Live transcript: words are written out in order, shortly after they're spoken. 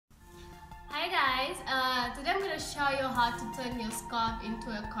guys, today I'm going to show you how to turn your scarf into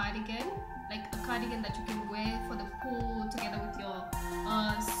a cardigan, like a cardigan that you can wear for the pool together with your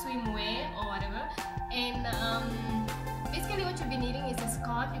swimwear or whatever. And basically what you'll be needing is a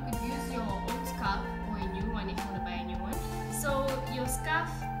scarf. You could use your old scarf or a new one if you want to buy a new one. So your scarf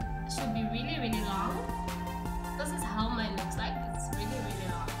should be really long. This is how mine looks like. It's really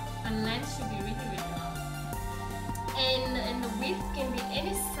long. The length should be really long. And the width can be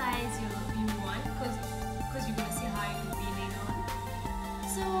any size you want, because you're gonna see how it will be later on.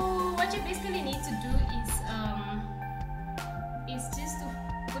 So what you basically need to do is just to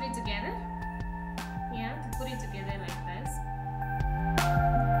put it together. Yeah, to put it together like this.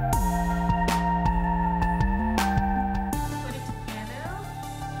 Put it together.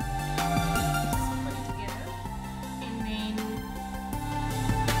 Just put it together, and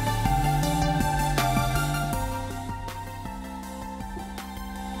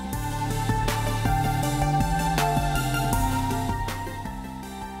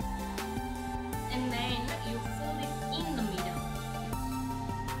then you fold it in the middle.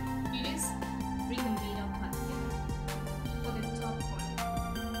 You just bring the middle part together for the top one.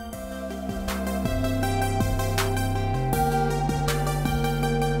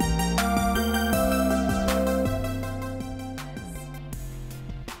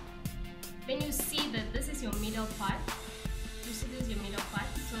 When you see that this is your middle part, you see this is your middle part,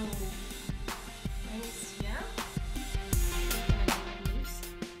 so mine is here.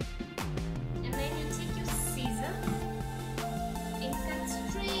 And then you take your scissor and cut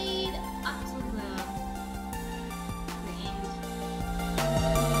straight up to the end.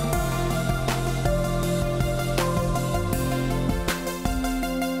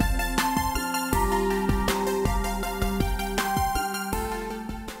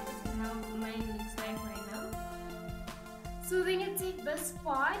 This is how mine looks like right now. So then you take this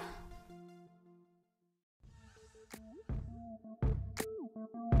part.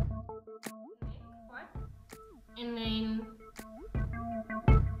 And then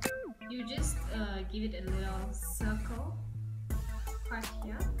you just give it a little circle part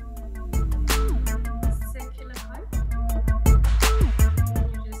here, circular part, and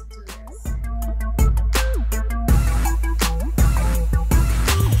you just do this.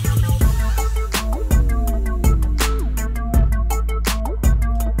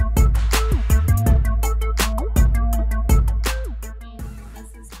 And this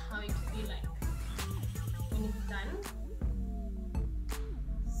is how it will be like when it's done.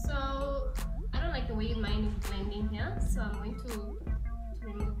 So I don't like the way mine is blending here, so I'm going to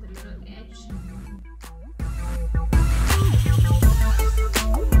remove the little edge.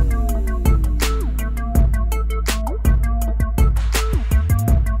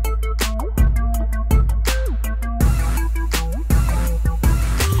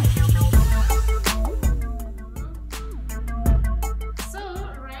 So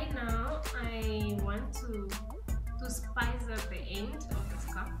right now I want to spice up the end of the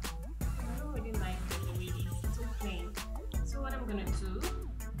scarf. I don't really like it the way it is. It's so plain. So what I'm gonna do,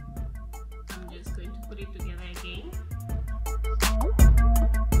 I'm just going to put it together again.